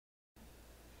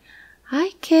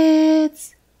Hi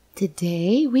kids!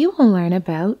 Today we will learn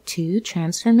about two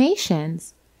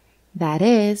transformations, that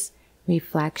is,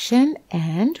 reflection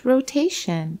and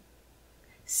rotation.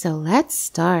 So let's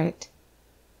start.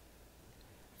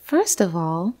 First of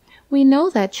all, we know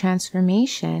that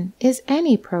transformation is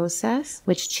any process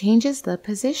which changes the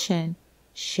position,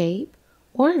 shape,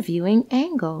 or viewing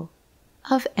angle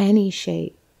of any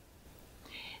shape.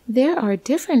 There are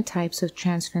different types of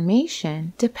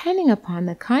transformation depending upon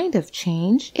the kind of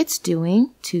change it's doing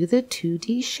to the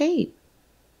 2D shape.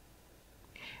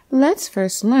 Let's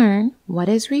first learn what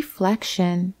is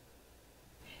reflection.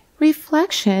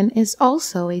 Reflection is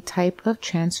also a type of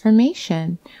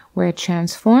transformation where a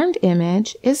transformed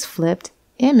image is flipped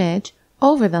image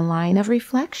over the line of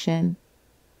reflection.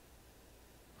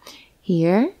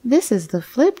 Here, this is the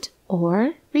flipped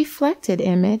or reflected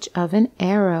image of an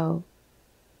arrow.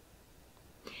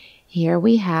 Here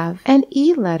we have an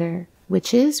E letter,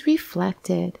 which is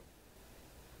reflected.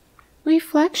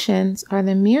 Reflections are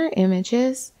the mirror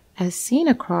images as seen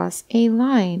across a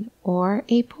line or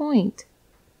a point.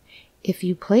 If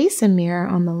you place a mirror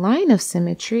on the line of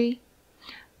symmetry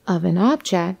of an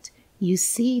object, you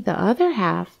see the other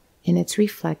half in its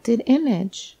reflected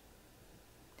image.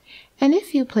 And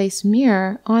if you place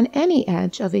mirror on any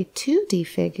edge of a 2D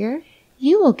figure,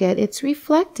 you will get its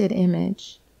reflected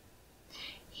image.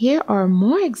 Here are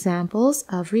more examples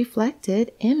of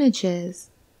reflected images.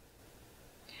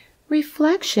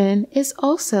 Reflection is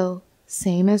also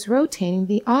same as rotating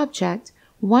the object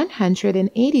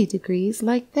 180 degrees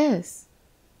like this.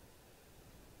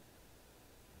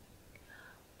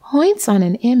 Points on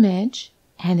an image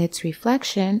and its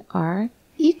reflection are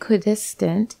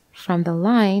equidistant from the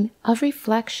line of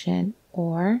reflection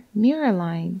or mirror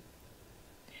line.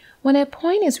 When a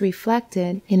point is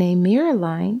reflected in a mirror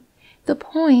line, the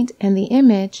point and the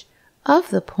image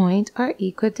of the point are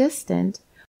equidistant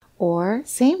or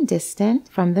same distant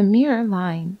from the mirror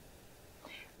line.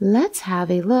 Let's have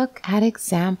a look at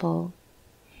example.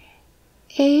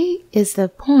 A is the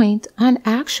point on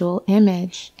actual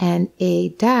image and A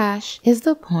dash is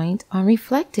the point on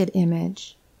reflected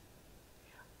image.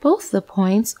 Both the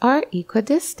points are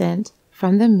equidistant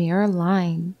from the mirror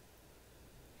line.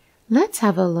 Let's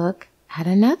have a look at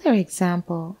another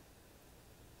example.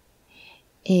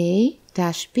 A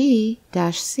dash B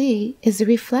dash C is a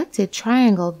reflected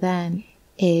triangle, then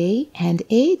A and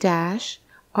A dash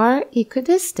are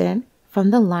equidistant from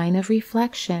the line of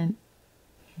reflection.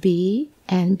 B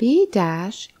and B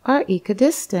dash are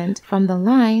equidistant from the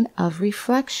line of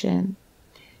reflection.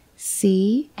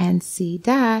 C and C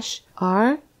dash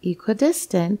are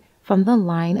equidistant from the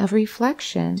line of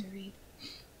reflection.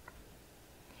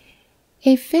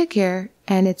 A figure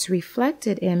and its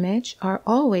reflected image are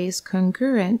always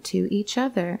congruent to each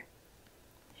other.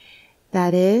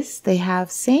 That is, they have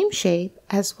same shape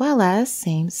as well as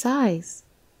same size.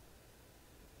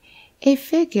 A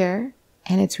figure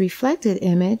and its reflected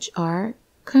image are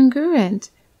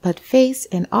congruent but face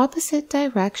in opposite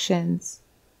directions.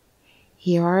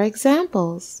 Here are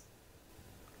examples.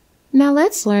 Now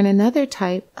let's learn another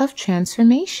type of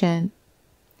transformation.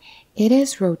 It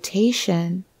is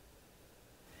rotation.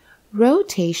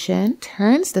 Rotation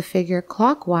turns the figure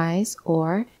clockwise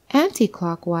or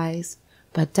anti-clockwise,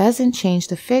 but doesn't change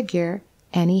the figure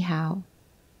anyhow.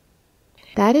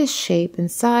 That is, shape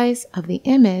and size of the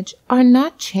image are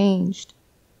not changed.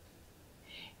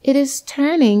 It is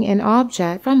turning an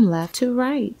object from left to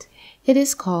right. It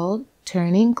is called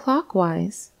turning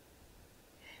clockwise.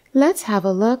 Let's have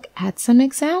a look at some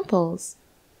examples.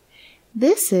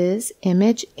 This is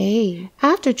image A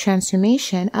after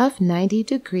transformation of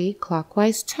 90-degree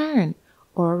clockwise turn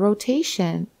or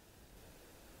rotation.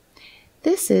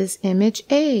 This is image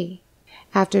A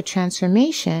after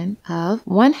transformation of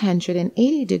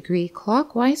 180-degree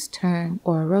clockwise turn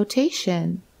or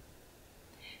rotation.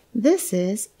 This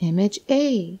is image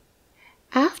A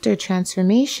after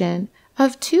transformation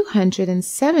of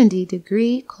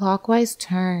 270-degree clockwise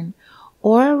turn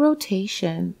or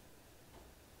rotation.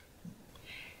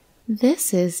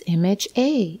 This is image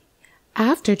A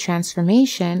after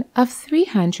transformation of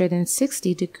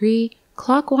 360-degree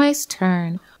clockwise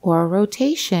turn or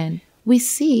rotation. We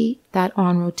see that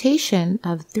on rotation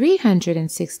of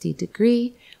 360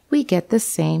 degree, we get the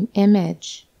same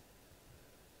image.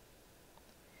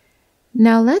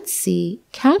 Now let's see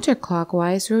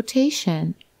counterclockwise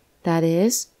rotation, that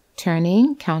is,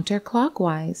 turning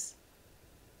counterclockwise.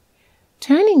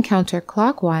 Turning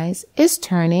counterclockwise is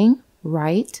turning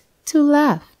right to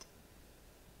left.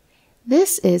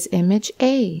 This is image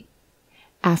A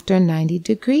after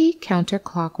 90-degree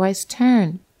counterclockwise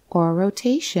turn or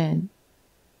rotation.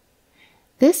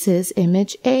 This is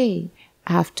image A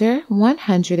after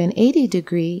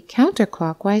 180-degree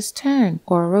counterclockwise turn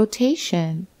or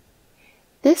rotation.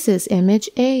 This is image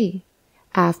A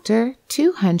after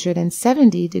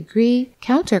 270-degree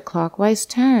counterclockwise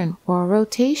turn or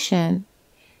rotation.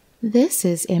 This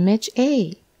is image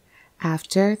A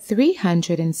after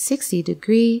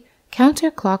 360-degree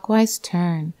counterclockwise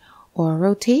turn or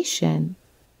rotation.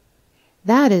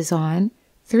 That is on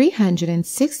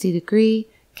 360-degree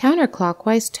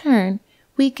counterclockwise turn,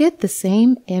 we get the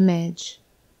same image.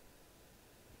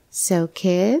 So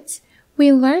kids,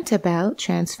 we learned about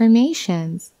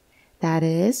transformations, that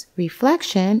is,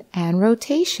 reflection and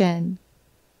rotation.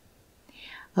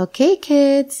 Okay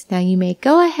kids, now you may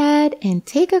go ahead and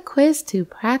take a quiz to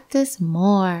practice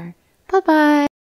more. Bye-bye.